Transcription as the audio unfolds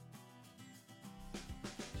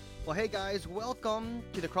Well, hey guys, welcome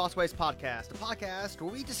to the Crossways Podcast, a podcast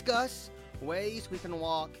where we discuss ways we can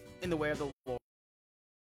walk in the way of the Lord.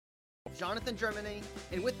 Jonathan Germany,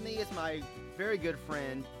 and with me is my very good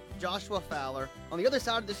friend, Joshua Fowler. On the other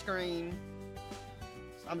side of the screen,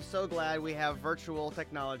 I'm so glad we have virtual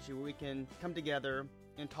technology where we can come together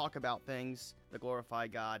and talk about things that glorify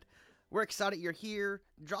God. We're excited you're here.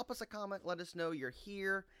 Drop us a comment, let us know you're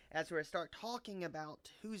here as we start talking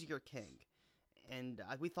about who's your king. And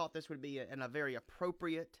we thought this would be a very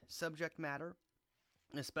appropriate subject matter,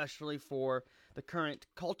 especially for the current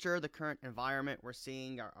culture, the current environment we're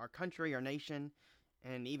seeing, our country, our nation,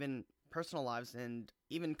 and even personal lives, and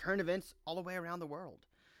even current events all the way around the world.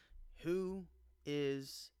 Who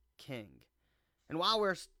is king? And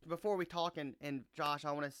before we talk, and Josh,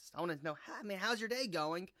 I want to know, how's your day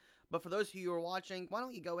going? But for those of you who are watching, why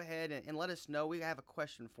don't you go ahead and let us know? We have a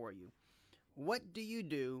question for you. What do you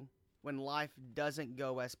do when life doesn't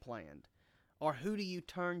go as planned? Or who do you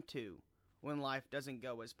turn to when life doesn't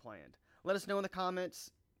go as planned? Let us know in the comments.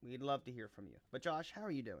 We'd love to hear from you. But Josh, how are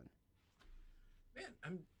you doing? Man,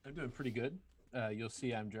 I'm doing pretty good. You'll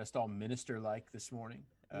see I'm dressed all minister-like this morning.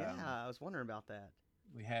 Yeah, I was wondering about that.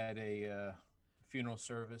 We had a funeral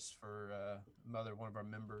service for mother, one of our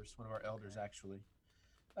members, one of our elders, actually.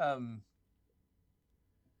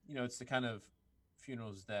 It's the kind of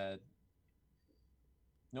funerals that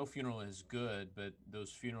no funeral is good, but those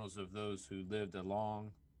funerals of those who lived a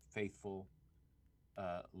long, faithful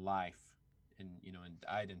life and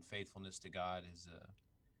died in faithfulness to God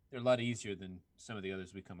they're a lot easier than some of the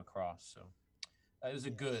others we come across. So it was a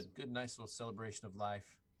good, nice little celebration of life.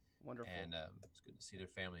 Wonderful. And it's good to see their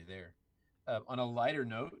family there. On a lighter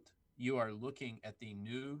note, you are looking at the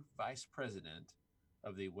new vice president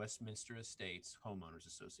of the Westminster Estates Homeowners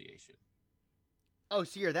Association. Oh,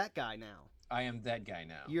 so you're that guy now. I am that guy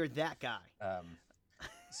now. You're that guy.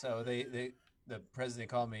 So the president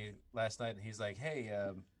called me last night, and he's like, "Hey,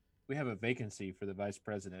 we have a vacancy for the vice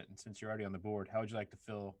president, and since you're already on the board, how would you like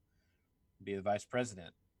to be the vice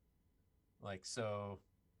president?" Like, so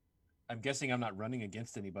I'm guessing I'm not running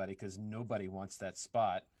against anybody because nobody wants that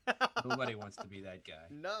spot. Nobody wants to be that guy.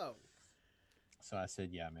 No. So I said,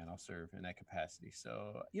 yeah, man, I'll serve in that capacity.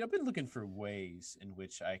 So, I've been looking for ways in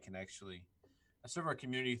which I can actually serve our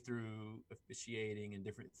community through officiating and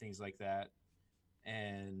different things like that.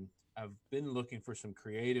 And I've been looking for some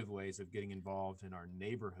creative ways of getting involved in our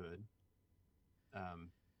neighborhood,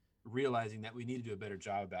 realizing that we need to do a better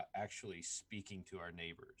job about actually speaking to our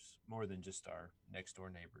neighbors more than just our next door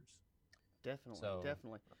neighbors. Definitely.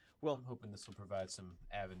 Well, I'm hoping this will provide some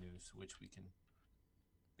avenues which we can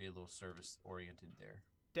be a little service oriented there.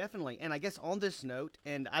 Definitely. And I guess on this note,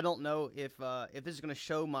 and I don't know if this is going to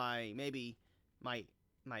show my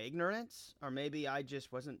ignorance, or maybe I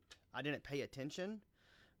didn't pay attention,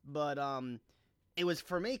 but it was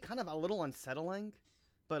for me kind of a little unsettling,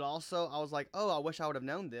 but also I was like, oh, I wish I would have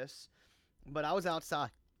known this. But I was outside.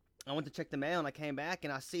 I went to check the mail, and I came back,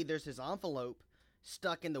 and I see there's this envelope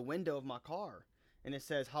stuck in the window of my car, and it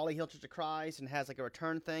says Holly Hill Church of Christ, and has like a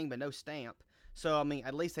return thing, but no stamp. So, I mean,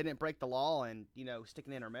 at least they didn't break the law and, stick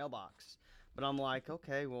it in our mailbox. But I'm like,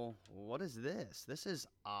 okay, well, what is this? This is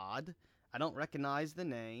odd. I don't recognize the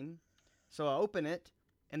name. So I open it,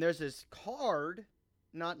 and there's this card,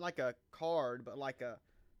 not like a card, but like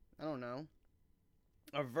I don't know,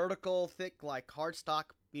 a vertical, thick, like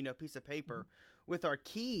cardstock, piece of paper with our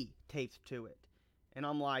key taped to it. And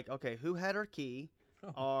I'm like, okay, who had our key?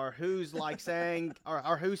 Or who's like saying,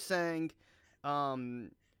 or who's saying,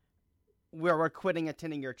 we're quitting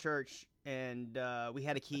attending your church, and we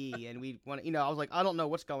had a key, and we want to, I was like, I don't know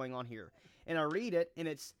what's going on here. And I read it, and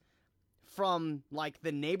it's from like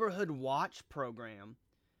the Neighborhood Watch program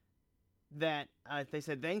that they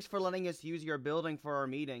said, thanks for letting us use your building for our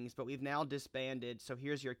meetings, but we've now disbanded, so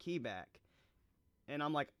here's your key back. And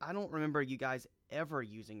I'm like, I don't remember you guys ever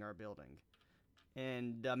using our building.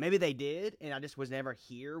 And maybe they did, and I just was never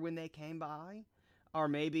here when they came by. Or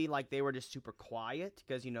maybe like they were just super quiet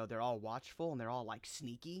because, they're all watchful and they're all like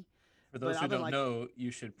sneaky. For those who don't know,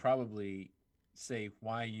 you should probably say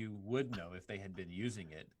why you would know if they had been using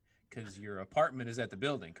it, because your apartment is at the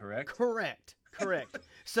building, correct? Correct.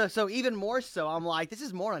 So even more so, I'm like, this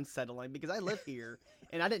is more unsettling because I live here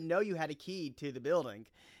and I didn't know you had a key to the building.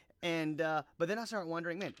 And but then I started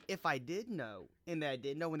wondering, man, if I did know and I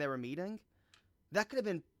did know when they were meeting, that could have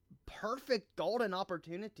been perfect golden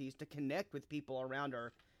opportunities to connect with people around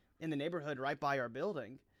in the neighborhood right by our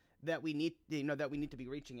building that we need to be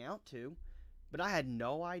reaching out to. But I had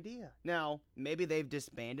no idea. Now, maybe they've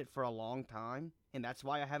disbanded for a long time, and that's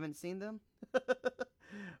why I haven't seen them.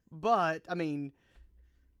 But, I mean,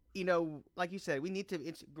 like you said, we need to.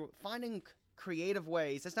 It's finding creative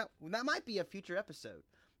ways. That might be a future episode,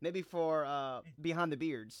 maybe for Behind the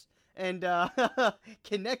Beards and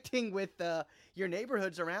connecting with your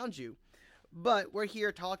neighborhoods around you. But we're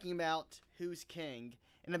here talking about who's king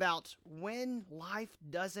and about when life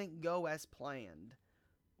doesn't go as planned.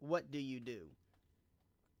 What do you do?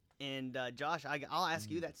 And Josh, I'll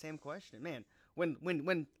ask you that same question, man.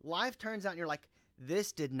 When life turns out and you're like,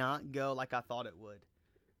 this did not go like I thought it would.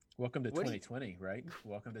 Welcome to 2020, right?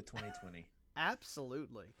 Welcome to 2020.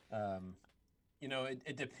 Absolutely.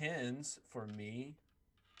 It depends for me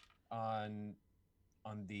on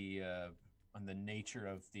the nature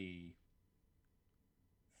of the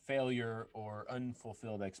failure or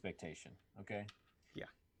unfulfilled expectation. Okay. Yeah.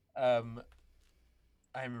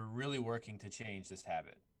 I'm really working to change this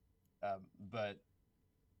habit, but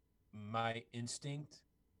my instinct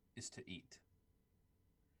is to eat.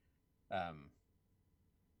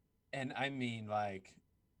 And I mean, like,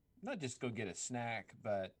 not just go get a snack,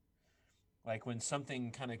 but like when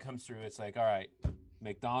something kind of comes through, it's like, all right,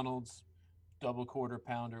 McDonald's, double quarter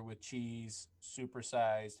pounder with cheese,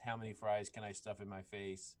 supersized. How many fries can I stuff in my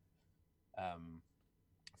face?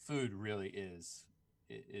 Food really is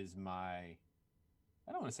my,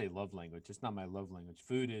 I don't want to say love language. It's not my love language.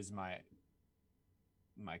 Food is my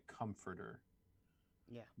comforter.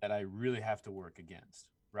 Yeah. That I really have to work against,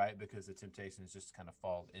 right? Because the temptation is just to kind of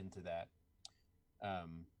fall into that.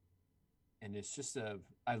 And it's just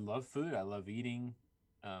I love food. I love eating.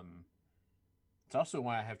 It's also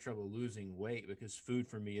why I have trouble losing weight, because food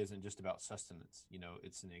for me isn't just about sustenance.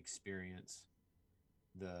 It's an experience.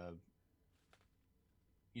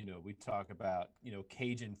 We talk about,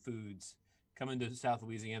 Cajun foods. Coming to South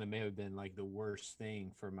Louisiana may have been like the worst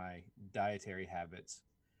thing for my dietary habits,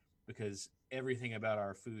 because everything about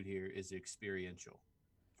our food here is experiential,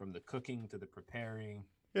 from the cooking to the preparing,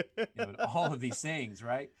 all of these things,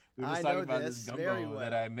 right? We were just talking about this gumbo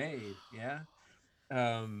that I made. Yeah.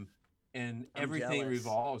 And everything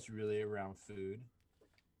revolves really around food.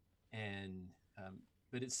 And,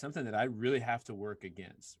 but it's something that I really have to work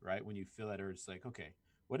against, right? When you feel that urge, it's like, okay,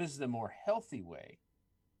 what is the more healthy way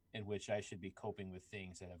in which I should be coping with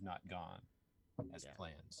things that have not gone as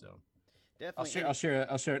planned? So definitely.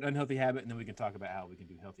 I'll share an unhealthy habit, and then we can talk about how we can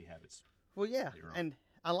do healthy habits. Well, yeah, and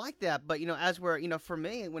I like that, but as we're for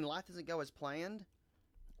me, when life doesn't go as planned,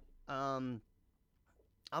 I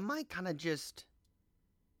might kind of just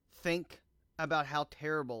think about how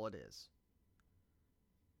terrible it is,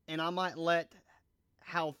 and I might let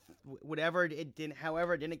however it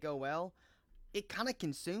didn't go well, it kind of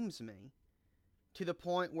consumes me to the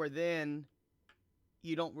point where then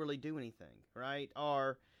you don't really do anything, right?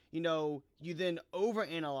 Or you then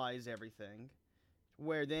overanalyze everything,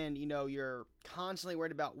 where then you're constantly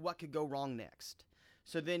worried about what could go wrong next.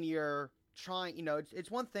 So then you're trying,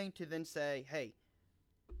 it's one thing to then say, hey,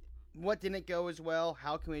 what didn't go as well?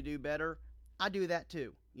 How can we do better? I do that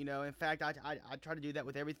too. In fact, I try to do that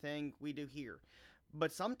with everything we do here.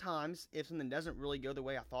 But sometimes if something doesn't really go the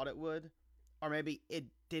way I thought it would, or maybe it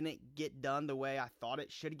didn't get done the way I thought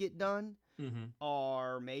it should get done,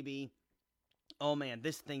 or maybe, oh man,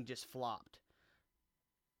 this thing just flopped,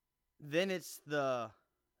 then it's the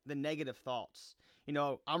negative thoughts.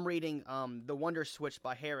 I'm reading The Wonder Switch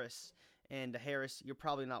by Harris. And Harris, you're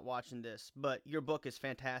probably not watching this, but your book is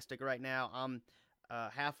fantastic right now. I'm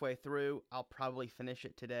halfway through. I'll probably finish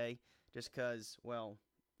it today just because, well,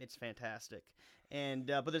 it's fantastic. And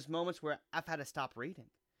but there's moments where I've had to stop reading.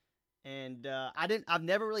 And I've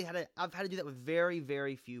never really I've had to do that with very,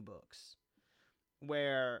 very few books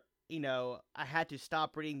where, I had to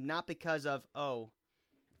stop reading, not because of,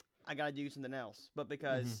 I got to do something else, but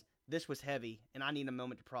because this was heavy and I need a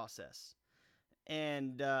moment to process.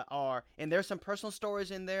 And there's some personal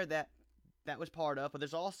stories in there that was part of, but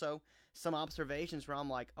there's also some observations where I'm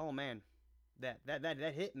like, oh man,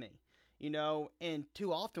 that hit me, and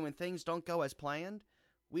too often when things don't go as planned,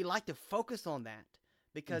 we like to focus on that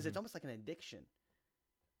because it's almost like an addiction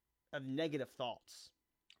of negative thoughts.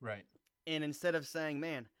 Right. And instead of saying,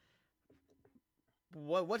 man,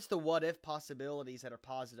 what's the what if possibilities that are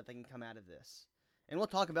positive that can come out of this? And we'll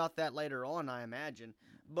talk about that later on, I imagine.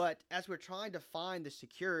 But as we're trying to find the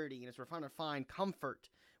security and as we're trying to find comfort,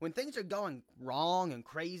 when things are going wrong and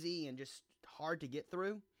crazy and just hard to get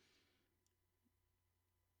through,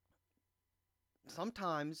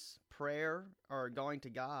 sometimes prayer or going to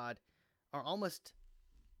God are almost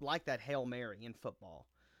like that Hail Mary in football.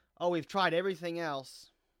 Oh, we've tried everything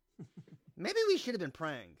else. Maybe we should have been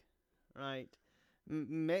praying, right?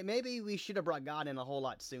 Maybe we should have brought God in a whole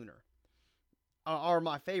lot sooner. Or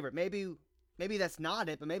my favorite, maybe maybe that's not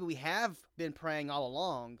it, but maybe we have been praying all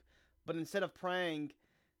along. But instead of praying,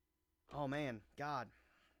 oh man, God,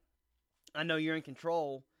 I know you're in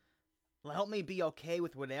control. Help me be okay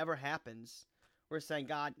with whatever happens. We're saying,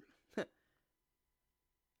 God,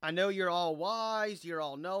 I know you're all wise, you're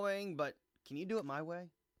all knowing, but can you do it my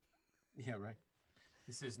way? Yeah, right.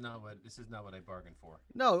 This is not what I bargained for.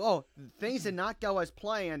 No, oh, things did not go as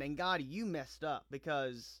planned, and God, you messed up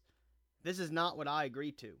because this is not what I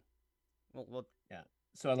agreed to. Well, Yeah.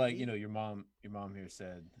 So I like, your mom here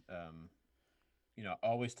said,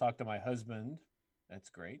 always talk to my husband. That's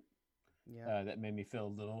great. yeah, That made me feel a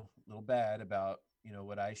little bad about,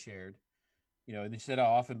 what I shared. And they said I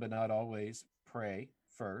often, but not always, pray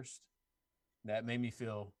first. That made me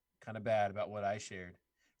feel kind of bad about what I shared.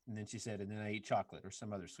 And then she said, and then I eat chocolate or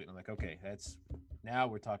some other sweet. I'm like, okay, now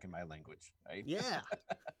we're talking my language, right? yeah,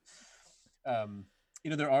 um,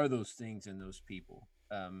 there are those things in those people.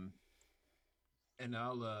 And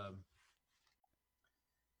I'll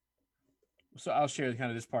share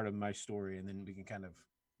kind of this part of my story, and then we can kind of,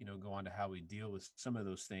 go on to how we deal with some of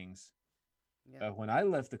those things. yeah. When I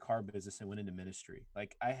left the car business and went into ministry,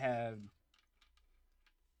 like I had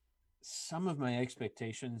some of my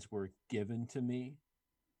expectations were given to me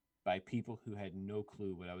by people who had no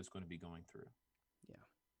clue what I was going to be going through. Yeah.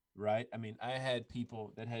 Right. I mean, I had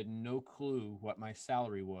people that had no clue what my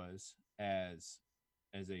salary was as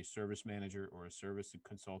a service manager or a service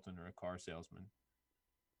consultant or a car salesman.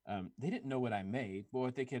 They didn't know what I made, but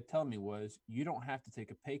what they kept telling me was, you don't have to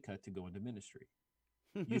take a pay cut to go into ministry.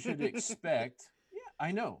 You should expect. Yeah,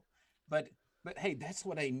 I know, but hey, that's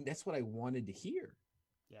what I wanted to hear.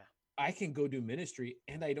 Yeah. I can go do ministry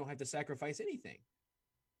and I don't have to sacrifice anything.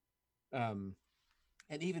 Um,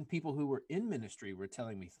 and even people who were in ministry were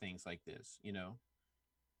telling me things like this.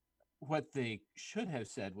 What they should have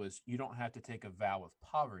said was, you don't have to take a vow of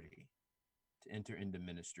poverty to enter into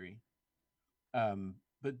ministry.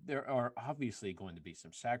 But there are obviously going to be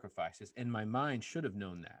some sacrifices, and my mind should have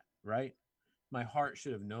known that, right? My heart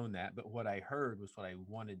should have known that, but what I heard was what I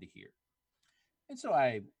wanted to hear. And so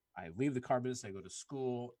I leave the car business, I go to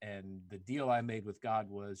school, and the deal I made with God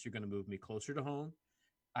was, you're going to move me closer to home.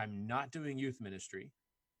 I'm not doing youth ministry.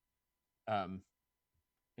 And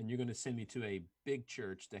you're going to send me to a big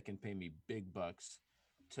church that can pay me big bucks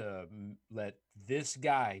to let this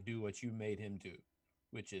guy do what you made him do,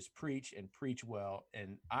 which is preach and preach well.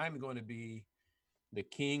 And I'm going to be the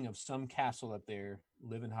king of some castle up there,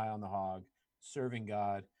 living high on the hog, serving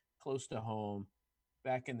God close to home,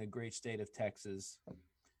 back in the great state of Texas.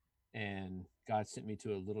 And God sent me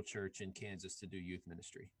to a little church in Kansas to do youth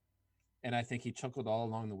ministry. And I think he chuckled all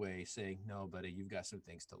along the way, saying, no, buddy, you've got some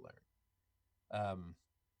things to learn.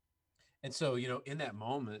 And so, in that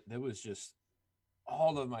moment, there was just,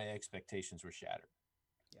 all of my expectations were shattered.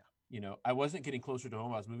 Yeah. I wasn't getting closer to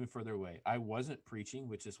home. I was moving further away. I wasn't preaching,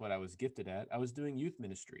 which is what I was gifted at. I was doing youth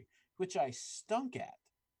ministry, which I stunk at.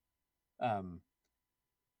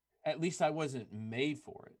 At least I wasn't made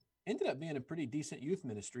for it. Ended up being a pretty decent youth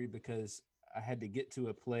ministry because I had to get to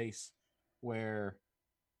a place where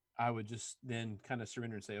I would just then kind of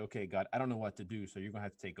surrender and say, okay, God, I don't know what to do, so you're going to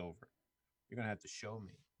have to take over. You're going to have to show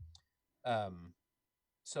me.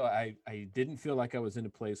 So I didn't feel like I was in a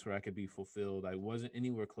place where I could be fulfilled. I wasn't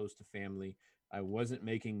anywhere close to family. I wasn't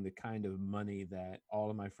making the kind of money that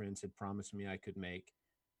all of my friends had promised me I could make.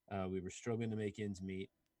 We were struggling to make ends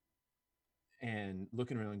meet, and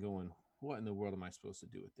looking around and going, what in the world am I supposed to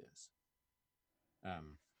do with this?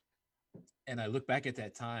 And I look back at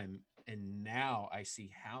that time, and now I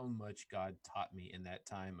see how much God taught me in that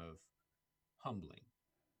time of humbling,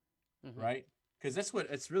 right? Because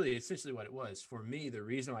it's really essentially what it was. For me, the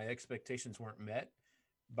reason my expectations weren't met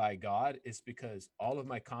by God is because all of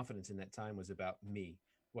my confidence in that time was about me,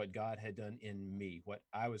 what God had done in me, what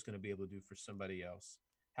I was going to be able to do for somebody else,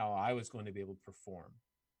 how I was going to be able to perform.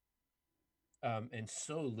 And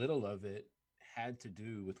so little of it had to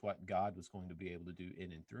do with what God was going to be able to do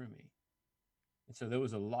in and through me. And so there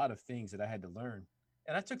was a lot of things that I had to learn.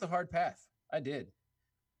 And I took the hard path. I did.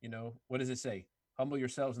 What does it say? Humble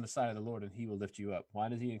yourselves in the sight of the Lord and he will lift you up. Why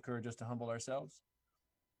does he encourage us to humble ourselves?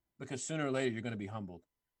 Because sooner or later, you're going to be humbled.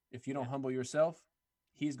 If you don't humble yourself,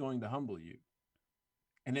 he's going to humble you.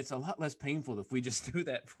 And it's a lot less painful if we just do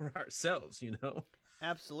that for ourselves,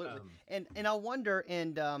 Absolutely. And I wonder,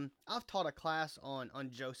 and I've taught a class on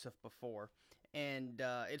Joseph before, and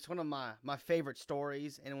it's one of my favorite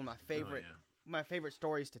stories, and one of my favorite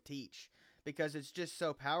stories to teach, because it's just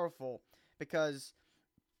so powerful. Because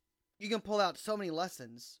you can pull out so many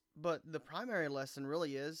lessons, but the primary lesson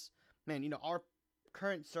really is, man, our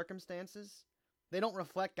current circumstances, they don't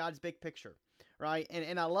reflect God's big picture, right?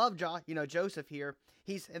 And I love Joseph here.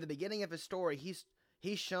 He's at the beginning of his story.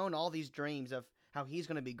 He's shown all these dreams of how he's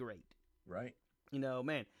going to be great. Right.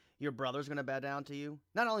 Man, your brother's going to bow down to you.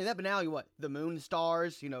 Not only that, but now the moon,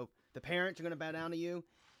 stars, the parents are going to bow down to you.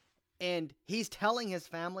 And he's telling his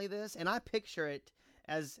family this, and I picture it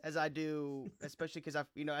as I do, especially because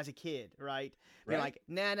as a kid, right? Being like,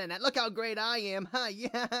 nah, look how great I am. Huh,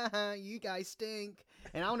 yeah, you guys stink,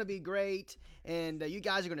 and I want to be great, and you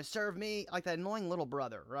guys are going to serve me like that annoying little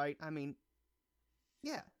brother, right? I mean,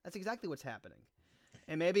 yeah, that's exactly what's happening.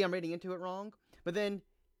 And maybe I'm reading into it wrong, but then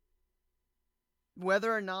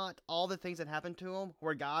whether or not all the things that happened to him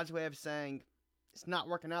were God's way of saying, it's not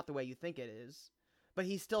working out the way you think it is, but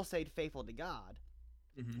he still stayed faithful to God.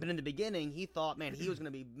 Mm-hmm. But in the beginning, he thought, man, he was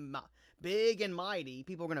going to be big and mighty.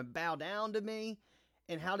 People were going to bow down to me.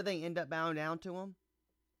 And how did they end up bowing down to him?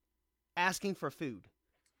 Asking for food.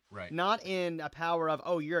 Right. Not in a power of,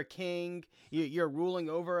 oh, you're a king, you're ruling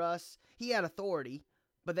over us. He had authority,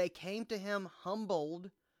 but they came to him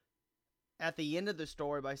humbled at the end of the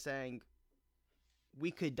story by saying,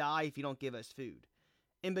 we could die if you don't give us food.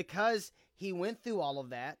 And because he went through all of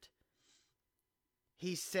that,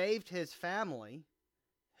 he saved his family,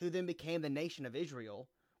 who then became the nation of Israel,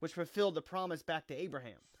 which fulfilled the promise back to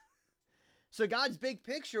Abraham. So God's big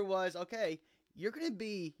picture was, okay, you're going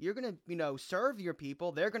to serve your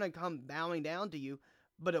people. They're going to come bowing down to you,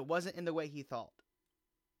 but it wasn't in the way he thought.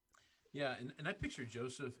 Yeah, and I picture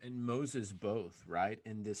Joseph and Moses both, right,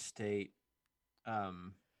 in this state.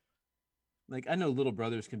 Like, I know little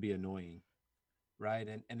brothers can be annoying, right?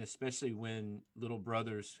 And especially when little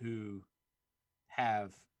brothers who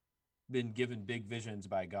have been given big visions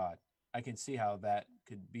by God. I can see how that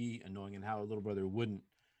could be annoying and how a little brother wouldn't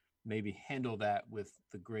maybe handle that with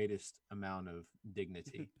the greatest amount of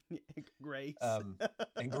dignity. Grace.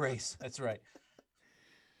 And grace, that's right.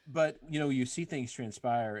 But, you see things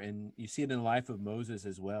transpire, and you see it in the life of Moses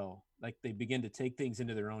as well. Like, they begin to take things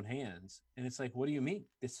into their own hands. And it's like, what do you mean?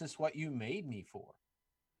 This is what you made me for.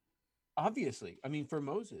 Obviously. I mean, for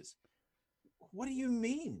Moses, what do you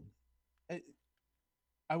mean?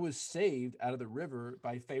 I was saved out of the river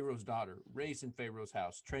by Pharaoh's daughter, raised in Pharaoh's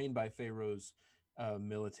house, trained by Pharaoh's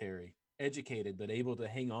military, educated, but able to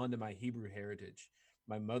hang on to my Hebrew heritage.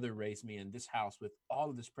 My mother raised me in this house with all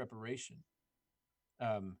of this preparation.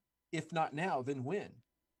 If not now, then when?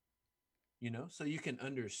 So you can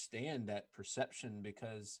understand that perception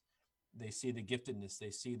because they see the giftedness, they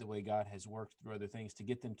see the way God has worked through other things to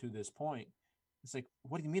get them to this point. It's like,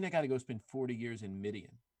 what do you mean I got to go spend 40 years in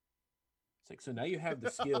Midian? It's like, so now you have the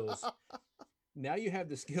skills. Now you have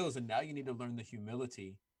the skills, and now you need to learn the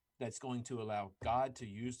humility that's going to allow God to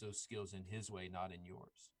use those skills in his way, not in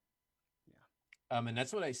yours. Yeah. And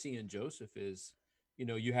that's what I see in Joseph is,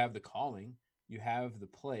 you have the calling, you have the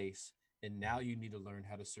place, and now you need to learn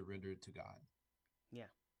how to surrender it to God. Yeah.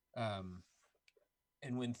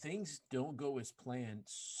 And when things don't go as planned,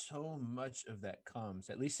 so much of that comes,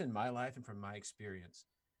 at least in my life and from my experience,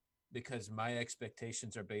 because my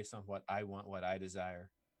expectations are based on what I want, what I desire,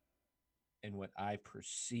 and what I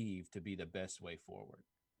perceive to be the best way forward.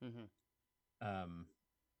 Mm-hmm.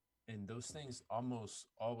 And those things almost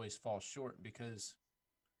always fall short because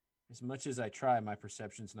as much as I try, my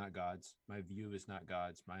perception's not God's, my view is not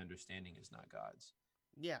God's, my understanding is not God's.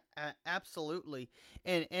 Yeah, absolutely.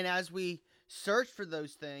 And as we search for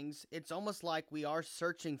those things, it's almost like we are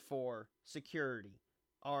searching for security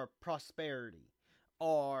or prosperity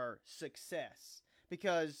or success.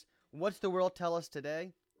 Because what's the world tell us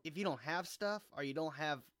today? If you don't have stuff, or you don't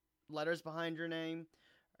have letters behind your name,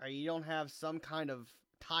 or you don't have some kind of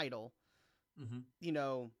title,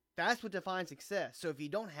 mm-hmm. That's what defines success. So if you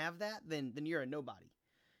don't have that, then you're a nobody.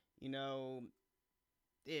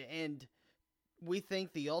 And we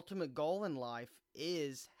think the ultimate goal in life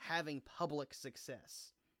is having public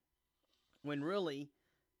success, when really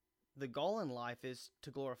the goal in life is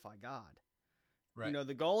to glorify God. Right.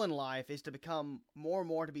 The goal in life is to become more and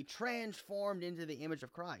more, to be transformed into the image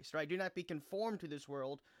of Christ, right? Do not be conformed to this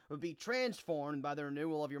world, but be transformed by the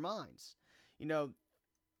renewal of your minds.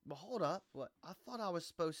 But hold up, what? I thought I was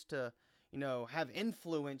supposed to, have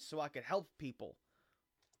influence so I could help people.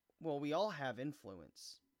 Well, we all have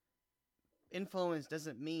influence. Influence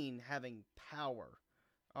doesn't mean having power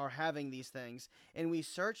or having these things. And we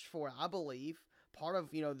search for, I believe, part of,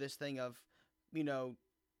 this thing of,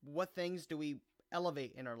 what things do we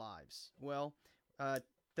elevate in our lives? Well,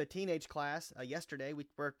 the teenage class yesterday,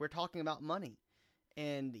 we're talking about money.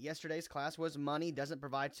 And yesterday's class was money doesn't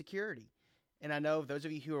provide security. And I know those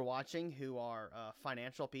of you who are watching who are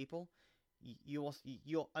financial people,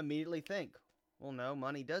 you'll immediately think, well, no,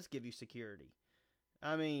 money does give you security.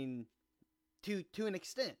 I mean, to an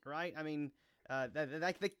extent, right? I mean,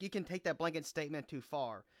 that you can take that blanket statement too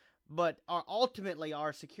far, but ultimately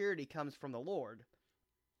our security comes from the Lord.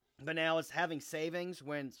 But now it's having savings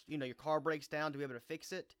when your car breaks down to be able to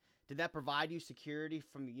fix it. Did that provide you security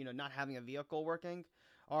from not having a vehicle working,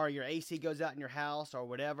 or your AC goes out in your house or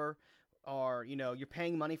whatever, or you're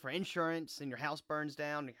paying money for insurance and your house burns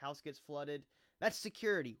down, your house gets flooded? That's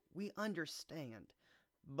security. We understand,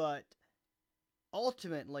 but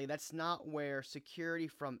ultimately that's not where security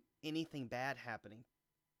from anything bad happening.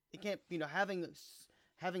 It can't.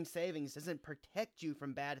 Having savings doesn't protect you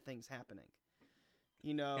from bad things happening.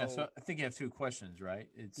 Yeah, so I think you have two questions, right?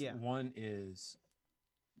 It's Yeah. one is,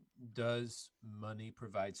 does money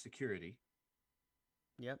provide security?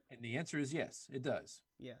 Yep. And the answer is yes, it does.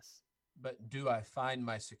 Yes. But do I find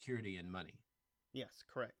my security in money? Yes.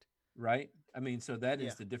 Correct. Right? I mean, so that Yeah.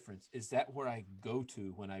 is the difference. Is that where I go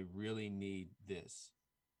to when I really need this?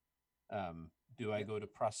 Do I Yep. go to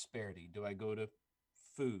prosperity? Do I go to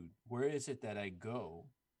food? Where is it that I go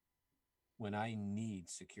when I need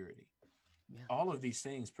security? Yeah. All of these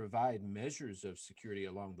things provide measures of security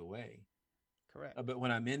along the way. Correct. But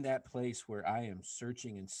when I'm in that place where I am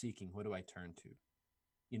searching and seeking, what do I turn to?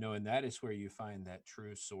 And that is where you find that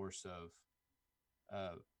true source of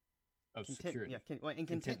security, And contentment.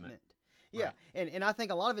 contentment. Yeah, Right. and I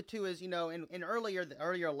think a lot of it too is in the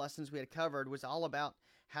earlier lessons we had covered was all about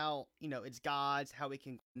how it's God's, how we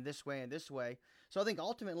can go this way and this way. So I think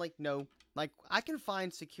ultimately, like I can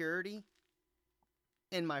find security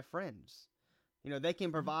in my friends. They can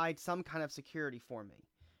Mhm. provide some kind of security for me,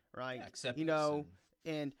 right? Yeah, acceptance and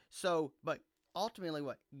And so, but ultimately,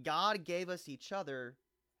 what God gave us each other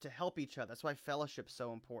to help each other. That's why fellowship's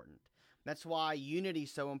so important. That's why unity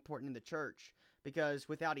is so important in the church, because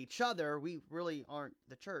without each other, we really aren't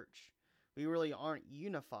the church. We really aren't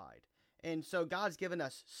unified. And so God's given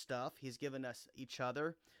us stuff. He's given us each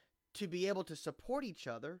other to be able to support each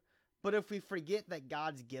other. But if we forget that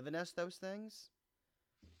God's given us those things,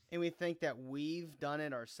 and we think that we've done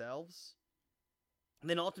it ourselves,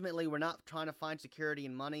 then ultimately we're not trying to find security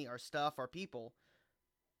in money or stuff or people.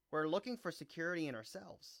 We're looking for security in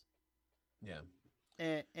ourselves. yeah.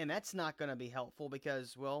 And that's not going to be helpful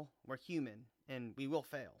because, well, we're human and we will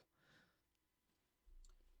fail.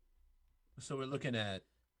 So we're looking at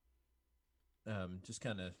just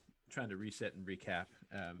kind of trying to reset and recap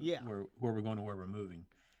Yeah. where we're going and where we're moving.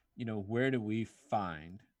 Where do we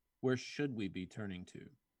find? Where should we be turning to?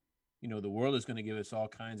 The world is going to give us all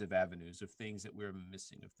kinds of avenues of things that we're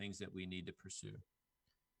missing, of things that we need to pursue.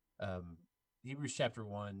 Um, Hebrews chapter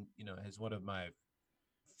 1, has one of my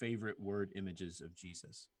favorite word images of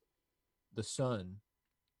Jesus. The Son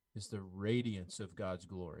is the radiance of God's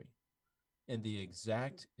glory and the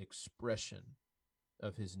exact expression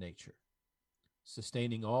of his nature,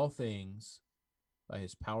 sustaining all things by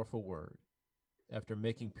his powerful word. After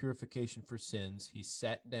making purification for sins, he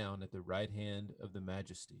sat down at the right hand of the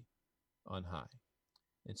Majesty on high.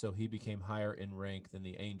 And so he became higher in rank than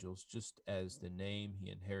the angels, just as the name he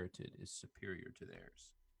inherited is superior to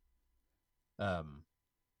theirs.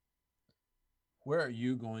 Where are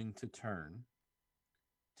you going to turn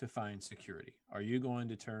to find security? Are you going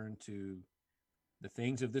to turn to the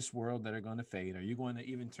things of this world that are going to fade? Are you going to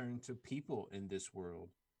even turn to people in this world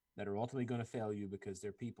that are ultimately going to fail you because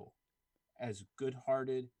they're people, as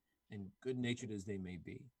good-hearted and good-natured as they may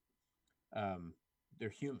be? They're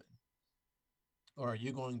human. Or are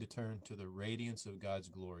you going to turn to the radiance of God's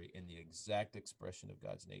glory and the exact expression of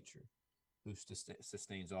God's nature, who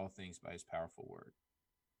sustains all things by his powerful word?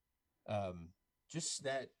 Just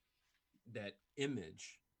that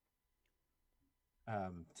image,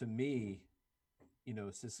 to me,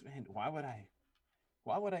 says, man, why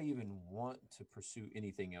would I even want to pursue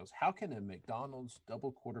anything else? How can a McDonald's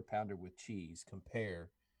double quarter pounder with cheese compare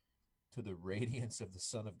to the radiance of the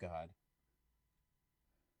Son of God,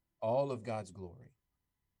 all of God's glory,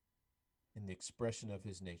 and the expression of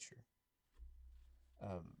his nature,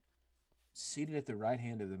 um, seated at the right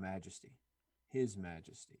hand of the Majesty, his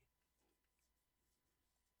Majesty?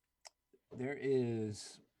 There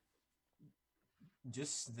is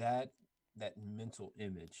just that mental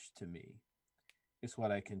image to me is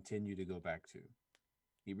what I continue to go back to.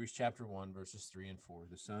 Hebrews chapter 1, verses 3 and 4.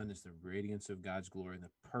 The Son is the radiance of God's glory and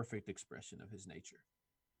the perfect expression of his nature.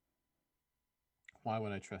 Why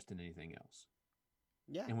would I trust in anything else?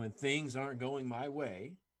 Yeah. And when things aren't going my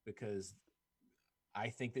way, because I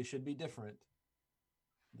think they should be different,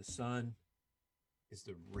 the Son is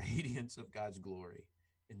the radiance of God's glory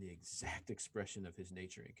and the exact expression of his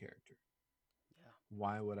nature and character. Yeah.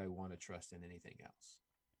 Why would I want to trust in anything else?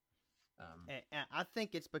 And I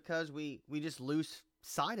think it's because we just lose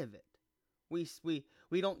sight of it.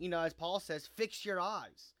 We don't, as Paul says, fix your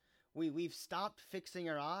eyes. We've stopped fixing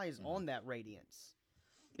our eyes on that radiance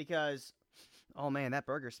because, oh man, that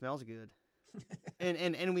burger smells good.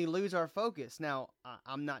 and we lose our focus. Now,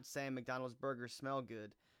 I'm not saying McDonald's burgers smell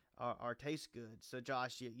good or taste good. So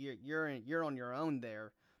Josh, you're on your own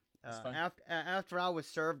there. After I was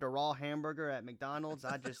served a raw hamburger at McDonald's,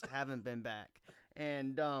 I just haven't been back.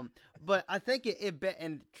 And but I think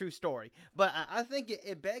and true story. But I think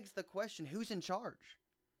it begs the question: who's in charge?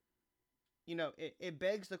 It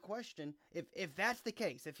begs the question, if that's the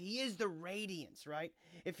case, if he is the radiance, right?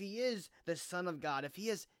 If he is the Son of God, if he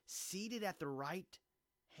is seated at the right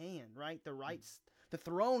hand, right? The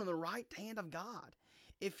throne in the right hand of God,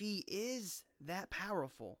 if he is that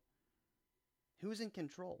powerful, who's in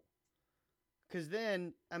control? Because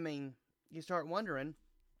then, I mean, you start wondering,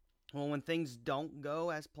 well, when things don't go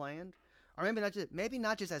as planned, or maybe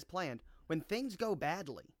not just as planned, when things go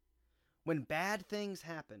badly, when bad things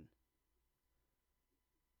happen,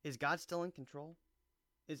 is God still in control?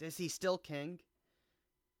 Is he still king?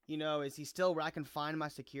 Is he still where I can find my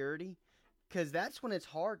security? Because that's when it's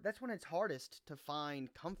hard. That's when it's hardest to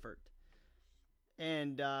find comfort.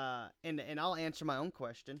 And I'll answer my own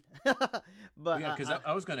question. But yeah, because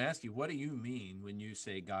I was going to ask you, what do you mean when you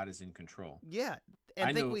say God is in control? Yeah, and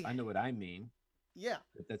I know what I mean. Yeah,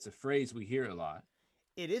 but that's a phrase we hear a lot.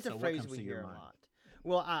 It is a phrase we hear a lot.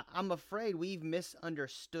 Well, I'm afraid we've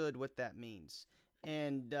misunderstood what that means.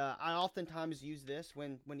 And I oftentimes use this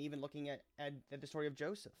when even looking at the story of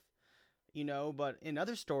Joseph, but in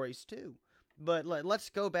other stories too. But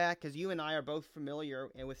let's go back, because you and I are both familiar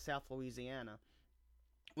with South Louisiana.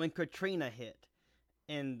 When Katrina hit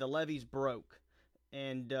and the levees broke,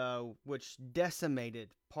 and which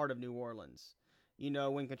decimated part of New Orleans.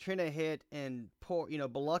 When Katrina hit and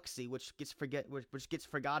Biloxi, which gets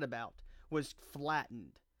forgot about, was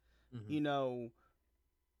flattened. Mm-hmm.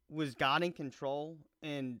 Was God in control?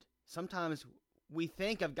 And sometimes we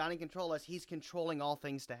think of God in control as he's controlling all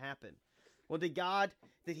things to happen. Well, did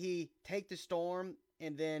he take the storm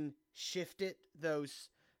and then shift it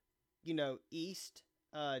east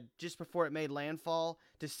just before it made landfall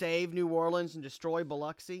to save New Orleans and destroy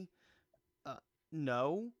Biloxi?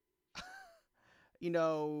 No.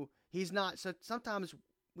 He's not. So sometimes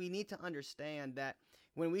we need to understand that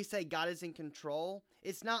when we say God is in control,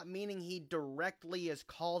 it's not meaning he directly is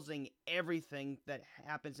causing everything that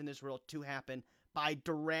happens in this world to happen by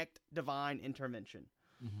direct divine intervention.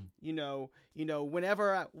 Mm-hmm.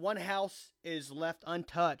 Whenever one house is left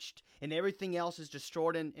untouched and everything else is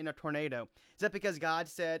destroyed in a tornado, is that because God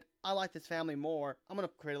said, I like this family more, I'm going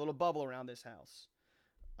to create a little bubble around this house?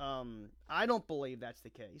 I don't believe that's the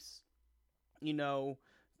case.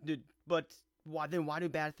 But why do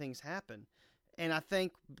bad things happen? And I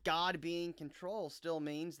think God being in control still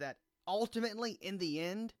means that ultimately, in the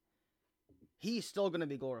end, he's still going to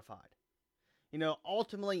be glorified.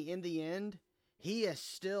 Ultimately, in the end, he is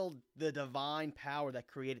still the divine power that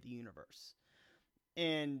created the universe.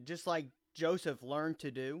 And just like Joseph learned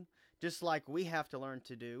to do, just like we have to learn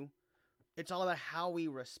to do, it's all about how we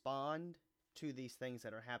respond to these things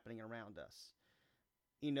that are happening around us.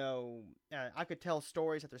 I could tell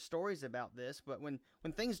stories after stories about this, but when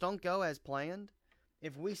things don't go as planned,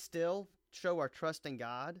 if we still show our trust in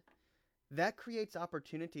God, that creates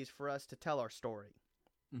opportunities for us to tell our story.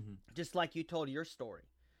 Mm-hmm. Just like you told your story.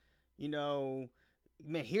 Man,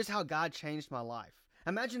 here's how God changed my life.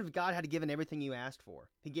 Imagine if God had given everything you asked for.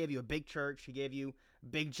 He gave you a big church, he gave you a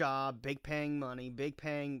big job, big paying money, big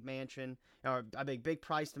paying mansion, or a big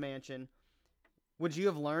priced mansion. Would you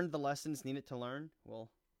have learned the lessons needed to learn? Well,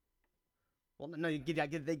 no.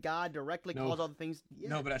 Did God directly cause all the things? Yeah.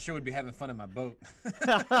 No, but I sure would be having fun in my boat.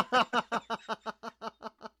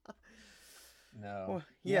 No. Well,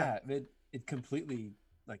 yeah. It completely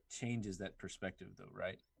changes that perspective, though,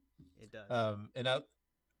 right? It does. And I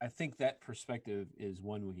think that perspective is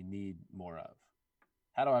one we need more of.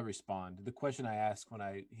 How do I respond? The question I ask when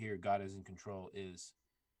I hear God is in control is,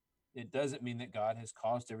 it doesn't mean that God has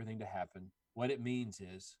caused everything to happen. What it means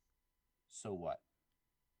is, so what?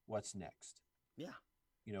 What's next? Yeah.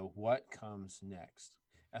 What comes next?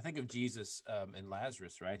 I think of Jesus and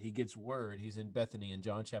Lazarus, right? He gets word. He's in Bethany in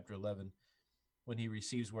John chapter 11 when he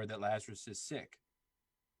receives word that Lazarus is sick.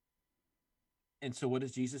 And so what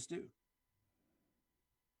does Jesus do?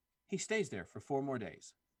 He stays there for 4 more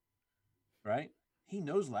days, right? He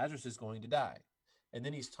knows Lazarus is going to die. And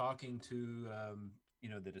then he's talking to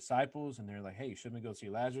the disciples, and they're like, hey, shouldn't we go see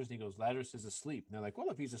Lazarus? And he goes, Lazarus is asleep. And they're like, well,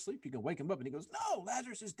 if he's asleep, you can wake him up. And he goes, no,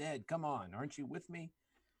 Lazarus is dead. Come on. Aren't you with me?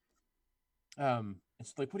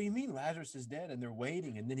 It's like, what do you mean Lazarus is dead? And they're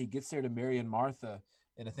waiting. And then he gets there to Mary and Martha,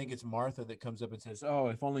 And I think it's Martha that comes up and says, "Oh,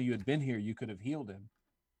 if only you had been here, you could have healed him."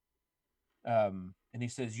 And he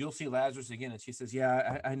says, "You'll see Lazarus again." And she says,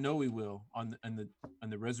 "Yeah, I know we will on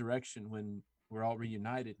the resurrection when we're all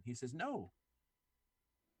reunited." He says, "No,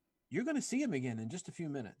 you're going to see him again in just a few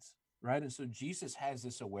minutes, right?" And so Jesus has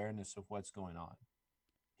this awareness of what's going on.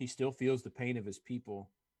 He still feels the pain of his people.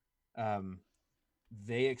 Um,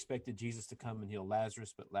 they expected Jesus to come and heal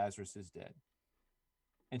Lazarus, but Lazarus is dead.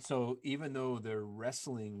 And so, even though they're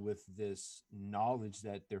wrestling with this knowledge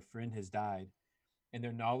that their friend has died and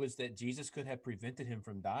their knowledge that Jesus could have prevented him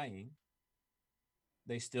from dying,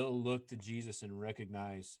 they still look to Jesus and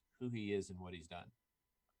recognize who he is and what he's done.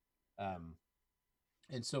 Um,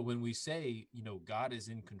 and so, when we say, God is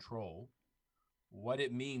in control, what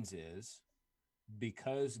it means is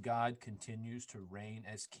because God continues to reign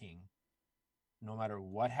as king, no matter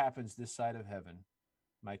what happens this side of heaven,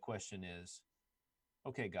 my question is,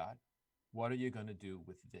 okay, God, what are you going to do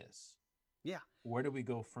with this? Yeah. Where do we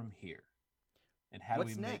go from here? And how do we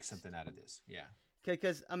What's make next? something out of this? Yeah.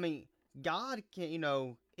 Because I mean, God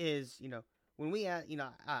can, is, when we,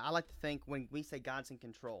 I like to think when we say God's in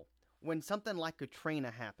control, when something like Katrina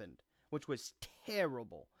happened, which was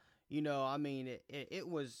terrible, I mean, it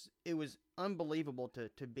was unbelievable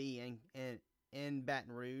to be in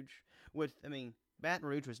Baton Rouge with, I mean, Baton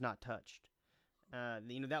Rouge was not touched.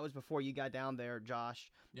 That was before you got down there,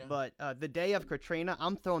 Josh. Yeah. But the day of Katrina,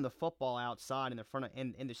 I'm throwing the football outside in the front of,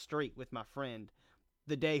 in the street with my friend.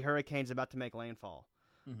 The day hurricane's about to make landfall,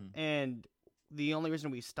 Mm-hmm. and the only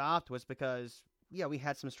reason we stopped was because we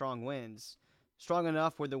had some strong winds, strong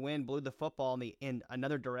enough where the wind blew the football in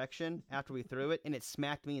another direction after we threw it, and it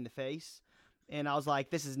smacked me in the face, and I was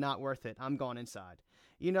like, "This is not worth it. I'm going inside."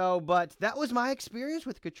 But that was my experience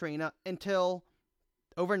with Katrina until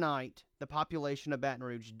overnight the population of Baton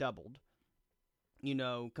Rouge doubled. I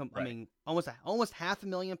Right. mean, almost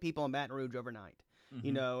 500,000 people in Baton Rouge overnight.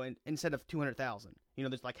 Mm-hmm. And instead of 200,000,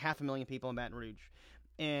 there's like 500,000 people in Baton Rouge,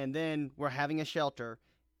 and then we're having a shelter,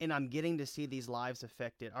 and I'm getting to see these lives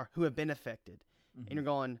affected or who have been affected, and Mm-hmm. you're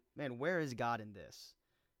going, man, where is God in this?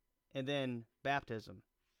 And then baptism,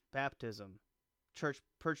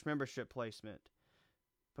 church membership placement.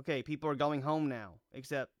 Okay, people are going home now,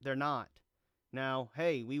 except they're not. Now,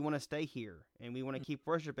 hey, we want to stay here and we want to keep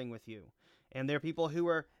worshiping with you. And there are people who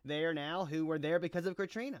are there now who were there because of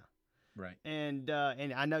Katrina. Right. And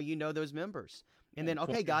I know those members. And Yeah, then,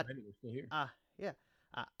 okay, 12 years God, later, we're still here. yeah,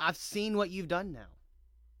 I've seen what you've done now.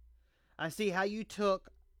 I see how you took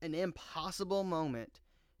an impossible moment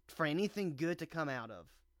for anything good to come out of,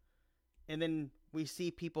 and then we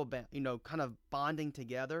see people, kind of bonding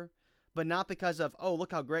together, but not because of, oh,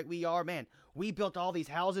 look how great we are, man. We built all these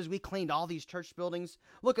houses, we cleaned all these church buildings.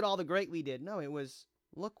 Look at all the great we did. No, it was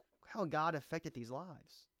look how God affected these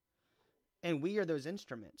lives, and we are those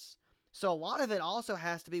instruments. So a lot of it also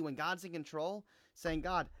has to be when God's in control, saying,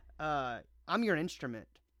 God, I'm your instrument.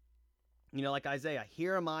 Like Isaiah,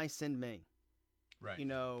 here am I, send me. Right.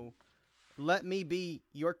 Let me be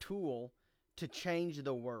your tool to change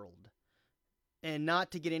the world and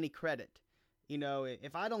not to get any credit.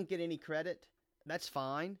 If I don't get any credit, that's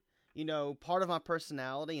fine. Part of my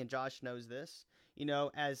personality, and Josh knows this,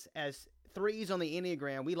 as threes on the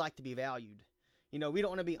Enneagram, we like to be valued. We don't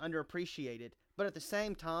want to be underappreciated. But at the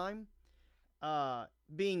same time,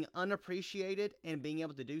 being unappreciated and being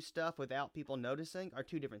able to do stuff without people noticing are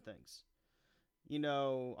two different things.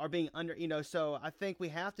 Or being under, so I think we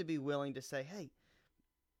have to be willing to say, hey,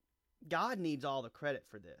 God needs all the credit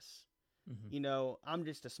for this. Mm-hmm. I'm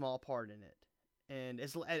just a small part in it. And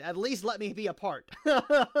at least let me be a part,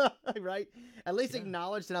 right? At least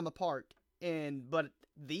acknowledge that I'm a part. But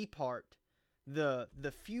the part, the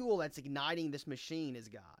fuel that's igniting this machine is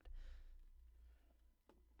God.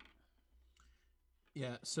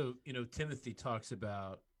 Yeah. So, Timothy talks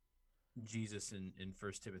about Jesus in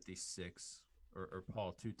 1 Timothy 6, or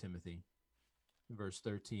Paul to Timothy, verse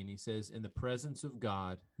 13. He says, "In the presence of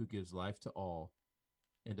God who gives life to all,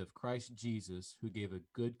 and of Christ Jesus who gave a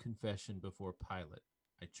good confession before Pilate,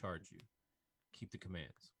 I charge you, keep the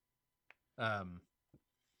commands." Um,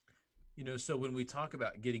 so when we talk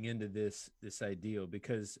about getting into this ideal,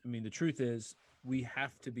 because I mean the truth is we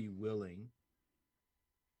have to be willing.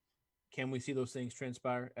 Can we see those things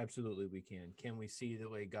transpire? Absolutely we can. Can we see the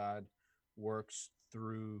way God works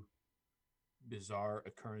through bizarre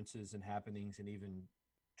occurrences and happenings and even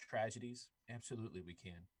tragedies? Absolutely we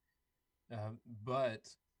can.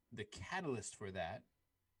 But the catalyst for that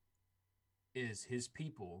is his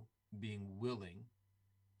people being willing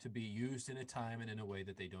to be used in a time and in a way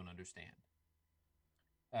that they don't understand.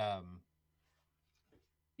 Um,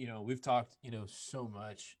 we've talked, so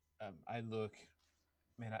much. I look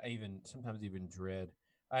man, I even sometimes even dread.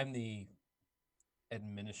 I'm the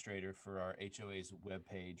administrator for our HOA's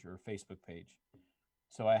webpage or Facebook page.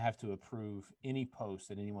 So I have to approve any post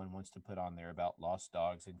that anyone wants to put on there about lost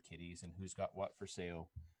dogs and kitties and who's got what for sale.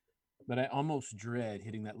 But I almost dread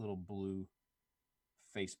hitting that little blue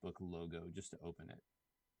Facebook logo just to open it.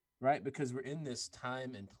 Right? Because we're in this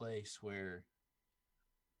time and place where,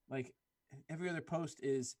 like, every other post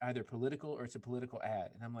is either political or it's a political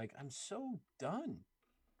ad. And I'm like, I'm so done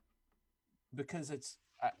because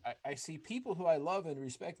I see people who I love and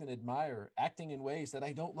respect and admire acting in ways that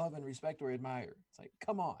I don't love and respect or admire. It's like,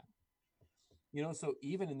 come on. So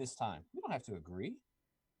even in this time, we don't have to agree.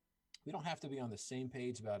 We don't have to be on the same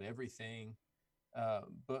page about everything.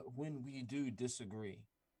 But when we do disagree,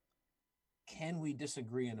 can we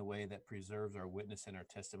disagree in a way that preserves our witness and our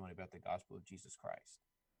testimony about the gospel of Jesus Christ?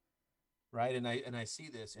 Right. And I see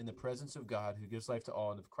this in the presence of God who gives life to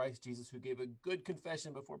all, and of Christ Jesus who gave a good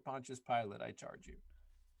confession before Pontius Pilate, I charge you.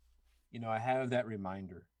 I have that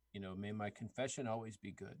reminder, may my confession always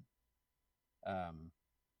be good.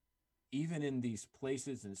 Even in these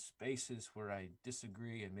places and spaces where I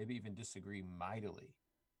disagree and maybe even disagree mightily,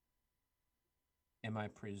 am I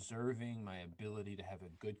preserving my ability to have a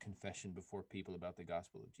good confession before people about the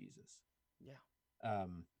gospel of Jesus? Yeah.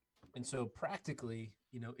 And so practically,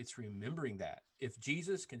 it's remembering that. If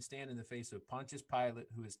Jesus can stand in the face of Pontius Pilate,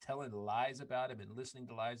 who is telling lies about him and listening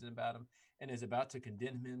to lies about him and is about to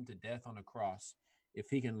condemn him to death on a cross, if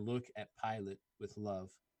he can look at Pilate with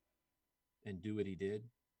love and do what he did,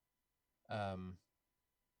 I've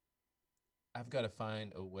got to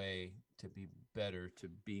find a way to be better, to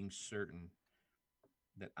being certain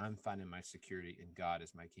that I'm finding my security in God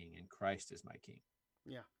as my King and Christ as my King.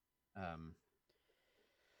 Yeah.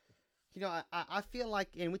 I feel like,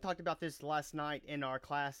 and we talked about this last night in our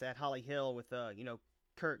class at Holly Hill with,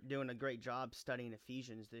 Kurt doing a great job studying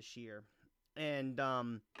Ephesians this year. And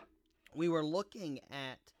we were looking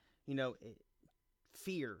at,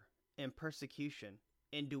 fear and persecution.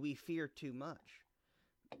 And do we fear too much?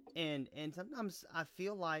 And sometimes I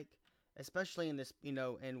feel like, especially in this,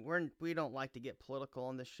 and we don't like to get political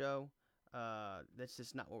on this show. That's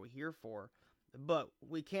just not what we're here for. But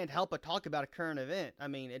we can't help but talk about a current event. I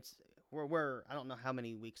mean, we're I don't know how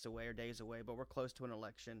many weeks away or days away, but we're close to an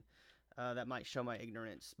election. That might show my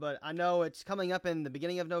ignorance, but I know it's coming up in the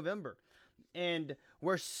beginning of November, and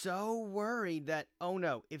we're so worried that, oh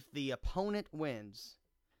no, if the opponent wins,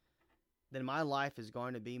 then my life is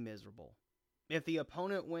going to be miserable. If the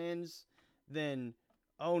opponent wins, then,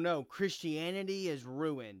 oh no, Christianity is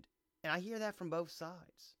ruined. And I hear that from both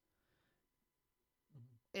sides.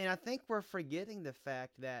 And I think we're forgetting the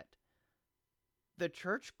fact that the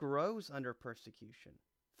church grows under persecution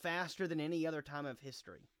faster than any other time of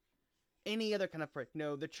history. Any other kind of,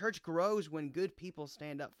 the church grows when good people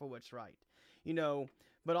stand up for what's right.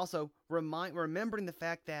 But also remembering the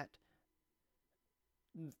fact that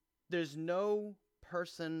there's no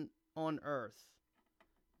person on earth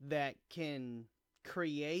that can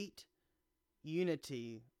create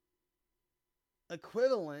unity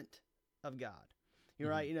equivalent of God.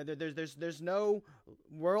 You're right. There's no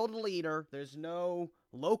world leader. There's no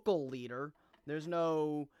local leader. There's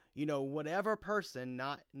no, whatever person,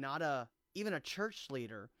 not even a church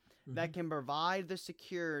leader that can provide the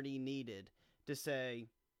security needed to say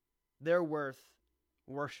they're worth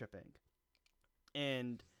worshiping.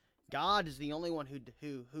 And God is the only one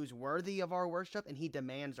who's worthy of our worship, and he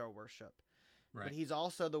demands our worship. Right. But he's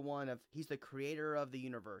also he's the creator of the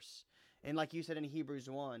universe. And like you said in Hebrews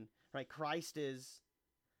 1, right, Christ is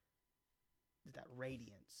that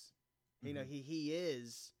radiance. He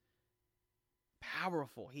is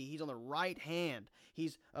powerful. He's on the right hand.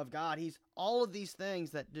 He's of God. He's all of these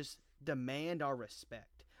things that just demand our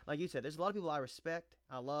respect. Like you said, there's a lot of people I respect,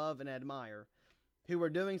 I love, and admire who are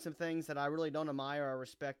doing some things that I really don't admire or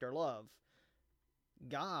respect or love.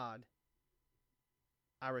 God,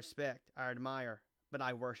 I respect, I admire, but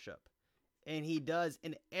I worship. And he does,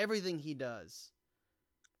 and everything he does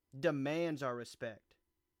demands our respect,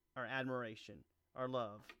 our admiration, our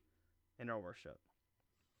love, and our worship.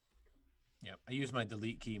 Yeah, I use my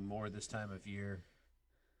delete key more this time of year.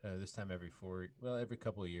 This time every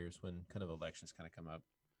couple of years when kind of elections kind of come up.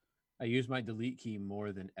 I use my delete key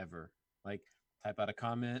more than ever. Like, type out a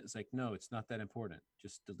comment. It's like, no, it's not that important.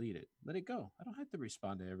 Just delete it. Let it go. I don't have to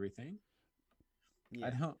respond to everything. Yeah. I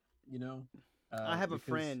don't, I have a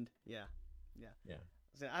friend. Yeah.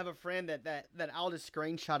 I have a friend that I'll just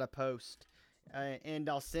screenshot a post and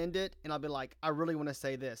I'll send it and I'll be like, I really want to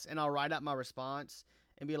say this. And I'll write out my response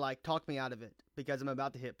and be like, talk me out of it because I'm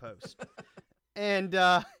about to hit post. and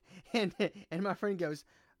my friend goes,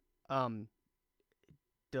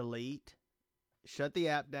 delete, shut the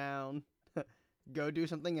app down, go do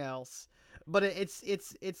something else. But it's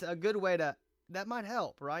a good way to that might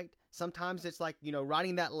help, right? Sometimes it's like,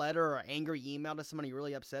 writing that letter or angry email to somebody you're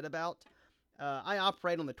really upset about. I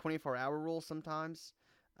operate on the 24-hour rule sometimes.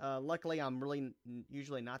 Luckily, I'm really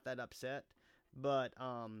usually not that upset. But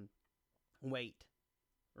wait,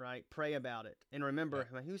 right? Pray about it, and remember,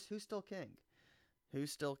 who's still king?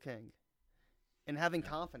 Who's still king? And having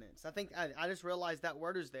confidence. I think I just realized that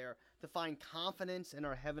word is there to find confidence in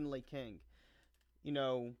our heavenly King.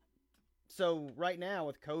 So right now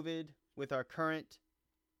with COVID, with our current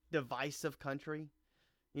divisive country,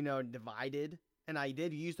 divided, and I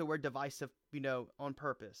did use the word divisive, on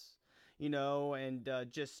purpose, and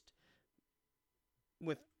just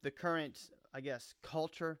with the current, I guess,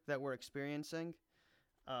 culture that we're experiencing,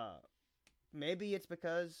 maybe it's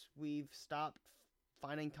because we've stopped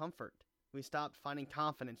finding comfort. We stopped finding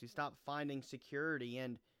confidence. We stopped finding security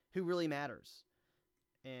and who really matters.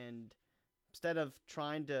 And instead of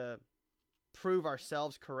trying to prove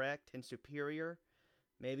ourselves correct and superior,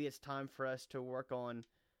 maybe it's time for us to work on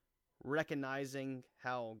recognizing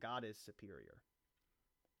how God is superior.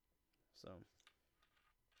 So,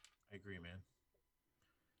 I agree, man.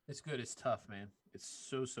 It's good. It's tough, man. It's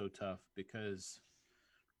so tough because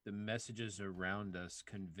the messages around us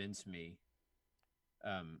convince me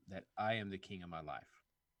that I am the king of my life.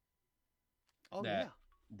 oh that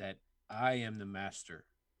yeah, that I am the master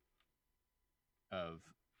of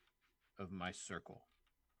my circle.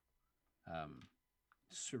 Um,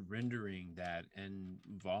 Surrendering that and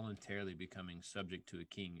voluntarily becoming subject to a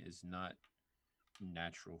king is not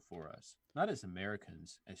natural for us. Not as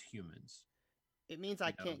Americans, as humans. it means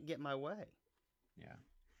I can't get my way. Yeah.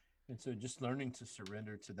 And so just learning to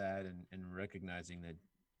surrender to that and recognizing that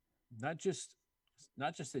not just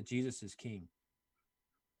not just that Jesus is king,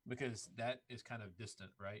 because that is kind of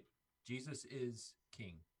distant, right? Jesus is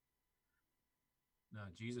king. No,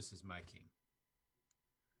 Jesus is my king.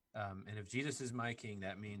 And if Jesus is my king,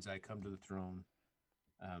 that means I come to the throne,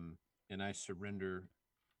 and I surrender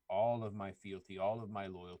all of my fealty, all of my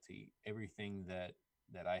loyalty, everything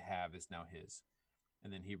that I have is now his.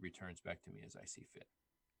 And then he returns back to me as I see fit.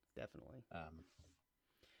 Definitely. Um,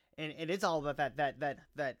 And it is all about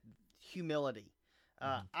that humility.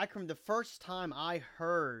 I can the first time I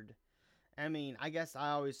heard, I mean, I guess I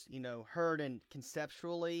always heard and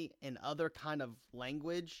conceptually in other kind of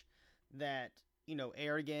language that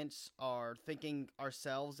arrogance or thinking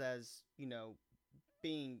ourselves as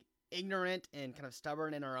being ignorant and kind of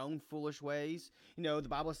stubborn in our own foolish ways. The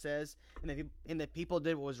Bible says, and the people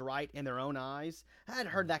did what was right in their own eyes. I had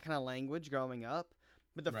heard that kind of language growing up,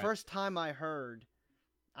 but the first time I heard,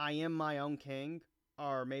 "I am my own king,"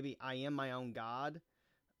 or maybe "I am my own God,"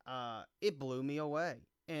 it blew me away.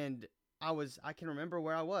 And I can remember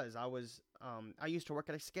where I was. I used to work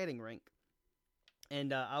at a skating rink,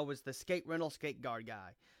 and I was the skate guard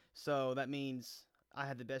guy. So that means I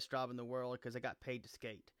had the best job in the world because I got paid to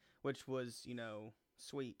skate, which was,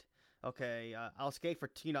 sweet. Okay, I'll skate for,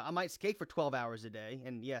 I might skate for 12 hours a day,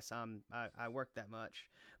 and yes, I work that much.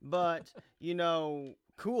 But,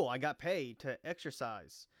 cool, I got paid to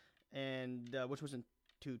exercise, and which wasn't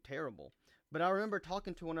too terrible. But I remember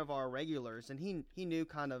talking to one of our regulars, and he knew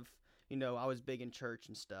kind of, I was big in church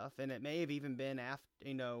and stuff, and it may have even been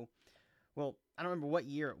after, well, I don't remember what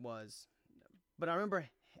year it was, but I remember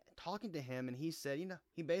talking to him, and he said,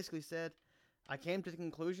 he basically said, I came to the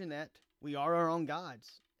conclusion that we are our own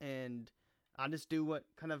gods, and I just do what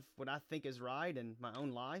I think is right in my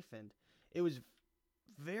own life, and it was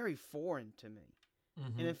very foreign to me.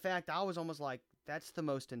 Mm-hmm. And in fact, I was almost like, that's the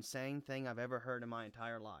most insane thing I've ever heard in my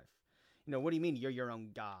entire life. What do you mean you're your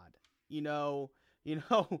own God?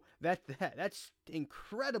 That's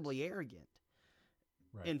incredibly arrogant.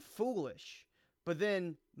 Right. And foolish. But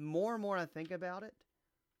then more and more I think about it,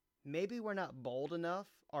 maybe we're not bold enough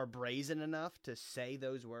or brazen enough to say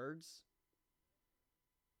those words.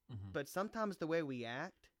 Mm-hmm. But sometimes the way we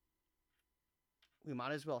act, we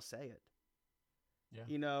might as well say it.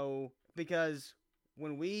 Yeah. Because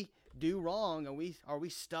when we do wrong and we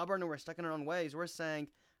stubborn and we're stuck in our own ways, we're saying,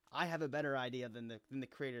 I have a better idea than the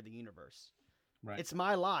creator of the universe. Right. It's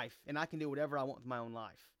my life, and I can do whatever I want with my own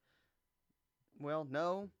life. Well,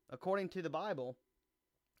 no. According to the Bible,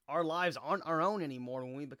 our lives aren't our own anymore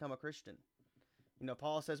when we become a Christian.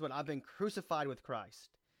 Paul says, I've been crucified with Christ.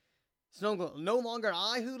 It's no longer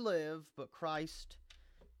I who live, but Christ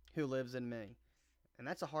who lives in me. And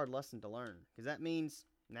that's a hard lesson to learn, because that means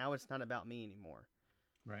now it's not about me anymore.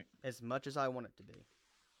 Right. As much as I want it to be.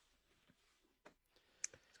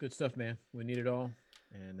 It's good stuff, man. We need it all.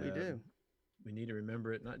 And we do. We need to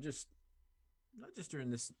remember it, not just Not just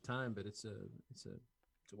during this time, but it's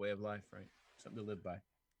a way of life, right? Something to live by.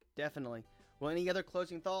 Definitely. Well, any other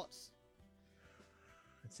closing thoughts?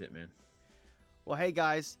 That's it, man. Well, hey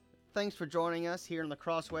guys, thanks for joining us here on the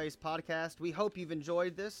Crossways podcast. We hope you've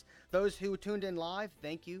enjoyed this. Those who tuned in live,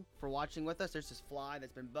 thank you for watching with us. There's this fly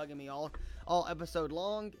that's been bugging me all episode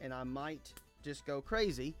long, and I might just go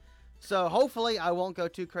crazy. So hopefully I won't go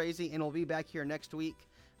too crazy, and we'll be back here next week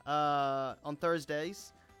on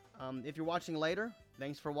Thursdays. If you're watching later,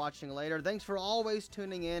 thanks for watching later. Thanks for always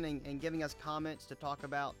tuning in and giving us comments to talk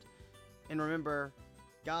about. And remember,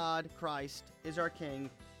 God, Christ, is our King.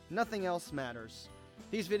 Nothing else matters.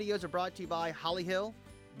 These videos are brought to you by Holly Hill,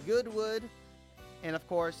 Goodwood, and of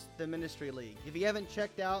course, the Ministry League. If you haven't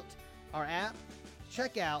checked out our app,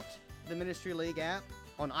 check out the Ministry League app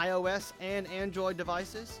on iOS and Android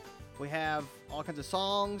devices. We have all kinds of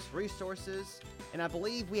songs, resources, and I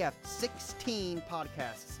believe we have 16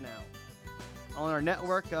 podcasts now on our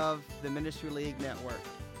network of the Ministry League Network.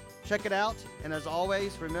 Check it out, and as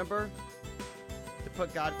always, remember to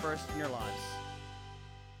put God first in your lives.